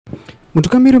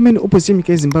Mutukamiro meni opposition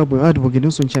nyika yeZimbabwe advocate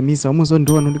Nelson Chamisa wamuzo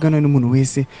ndo anodikanwa nemunhu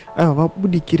wese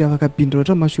vabudikira vakapindura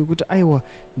tamashuku kuti aiwa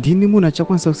ndini munhu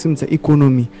achakwanisa kusimudza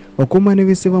economy vakomana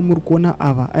vese vamuri kuona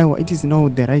ava it is now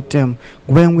the right time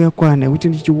nguva yangu yakwana yekuti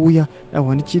ndichiuya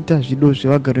ndichiita zvido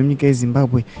zvevagari venyika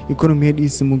yeZimbabwe economy yedu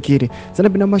isimukire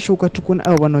sanapinda mashoko atikuona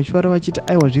vanhu vachifara vachiti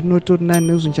aiwa zviri notori nani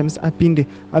Nelson Chamisa apinde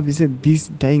abvise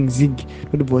this dying zig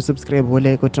kuti subscribe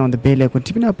like turn on the bell icon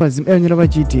tipina paZimbabwe nyora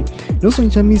vachiti Nelson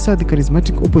Chamisa the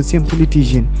charismatic opposition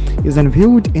politician is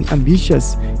unveiled an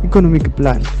ambitious economic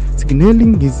plan,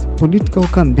 signaling his political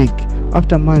comeback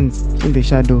after months in the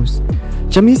shadows.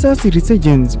 Chamisa's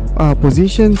resurgence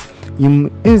positions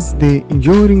him as the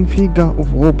enduring figure of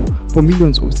hope for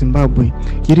millions of Zimbabwe.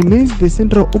 He remains the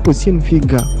central opposition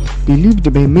figure,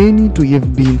 believed by many to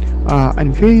have been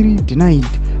unfairly denied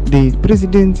the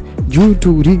president due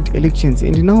to rigged elections,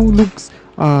 and now looks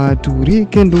to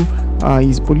rekindle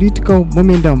his political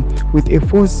momentum with a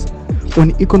force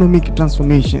on economic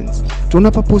transformations.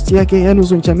 Tona pa post yake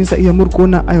Nelson Chamisa iyamuri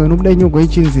kuona nobudai nyogwa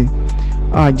ichinzi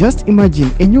just imagine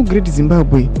a new great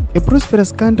Zimbabwe, a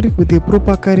prosperous country with a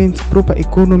proper currency, proper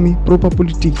economy, proper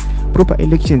politics, proper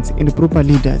elections and proper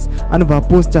leaders. Anobva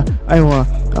posta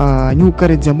new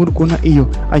currency yamuri kuona iyo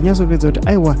anyasovedza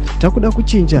kuti takuda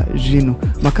kuchinja zvinhu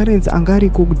makarenzi anga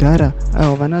ariko kudhara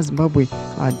vana Zimbabwe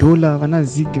dollar vana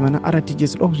zig vana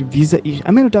RTGS oda kuzvibvisa izvi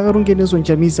amene kuti akaronge Nelson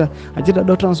Chamisa achiti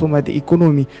ada kutransforma the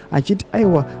economy achiti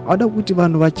ada kuti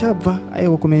vanhu vachabva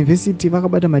kumauniversity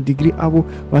vakabata madegree avo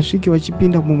vasvike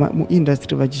vachipinda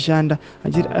muindustry vachishanda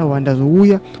achiti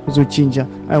ndazouya kuzochinja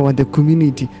the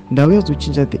community ndauya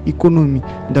kuzochinja the economy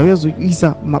ndauya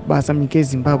kuzoisa mabasa munyika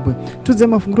yeZimbabwe. Tudze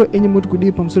mafungiro enyu muti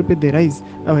kudii pamusoro pe the rise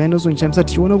Nelson Chamisa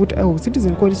tichiona kuti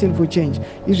citizen coalition for change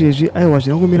izvezvi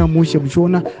zvinongomira mushe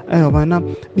muchiona vana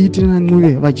Biti na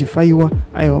Ncuve vachifaiwa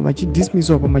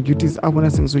vachidismisswa pamaduties avo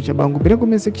naSengiso Chabangu. Bere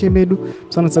comment section medu,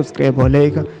 subscribe or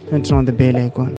like and turn on the bell icon.